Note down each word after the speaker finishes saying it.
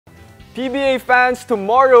PBA fans,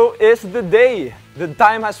 tomorrow is the day. The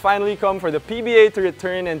time has finally come for the PBA to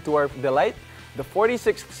return, and to our delight, the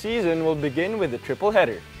 46th season will begin with a triple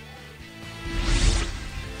header.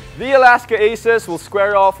 The Alaska Aces will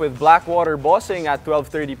square off with Blackwater Bossing at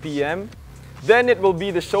 12:30 p.m. Then it will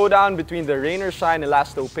be the showdown between the Rain or Shine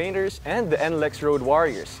Elasto Painters and the NLEX Road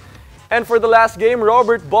Warriors. And for the last game,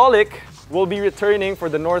 Robert Bolick will be returning for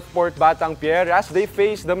the Northport Batang Pierre as they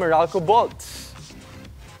face the Meralco Bolts.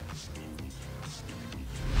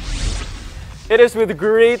 It is with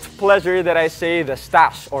great pleasure that I say the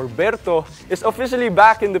Stash, or Berto, is officially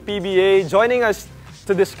back in the PBA. Joining us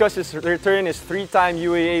to discuss his return is three-time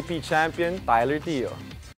UAAP champion, Tyler Teo.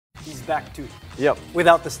 He's back too. Yep.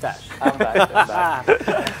 Without the stash. I'm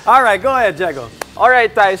back. All right, go ahead, Jago. All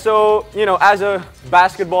right, Ty. So, as a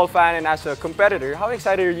basketball fan and as a competitor, how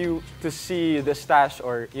excited are you to see the Stash,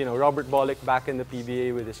 or, Robert Bolick back in the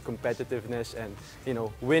PBA with his competitiveness and,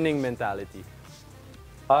 winning mentality?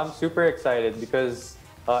 I'm super excited because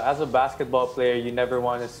as a basketball player, you never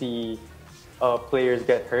want to see players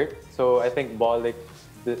get hurt. So I think Bolick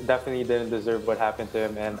definitely didn't deserve what happened to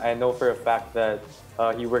him. And I know for a fact that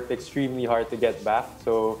he worked extremely hard to get back.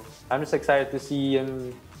 So I'm just excited to see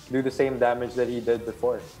him do the same damage that he did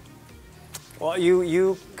before. Well,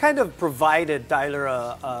 you kind of provided, Tyler,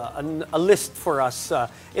 a list for us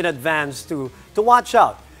in advance to watch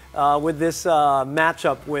out. With this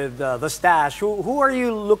matchup with the Stash, who are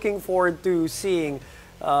you looking forward to seeing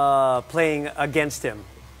playing against him?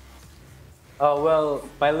 Well,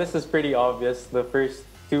 my list is pretty obvious. The first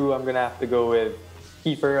two, I'm going to have to go with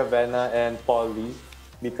Kiefer Avena and Paul Lee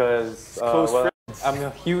because I'm a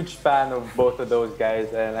huge fan of both of those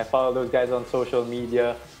guys, and I follow those guys on social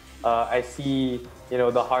media. I see,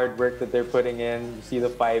 the hard work that they're putting in. You see the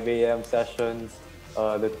 5 a.m. sessions.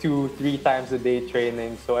 The 2-3 times a day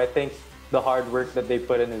training. So I think the hard work that they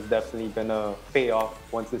put in is definitely gonna pay off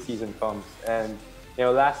once the season comes. And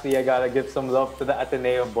lastly, I gotta give some love to the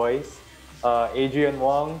Ateneo boys, Adrian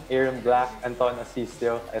Wong, Aaron Black, Anton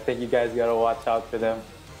Asistio. I think you guys gotta watch out for them.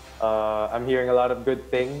 I'm hearing a lot of good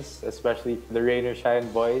things, especially the Rain or Shine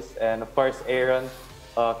boys, and of course Aaron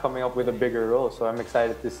coming up with a bigger role. So I'm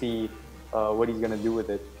excited to see what he's gonna do with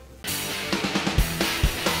it.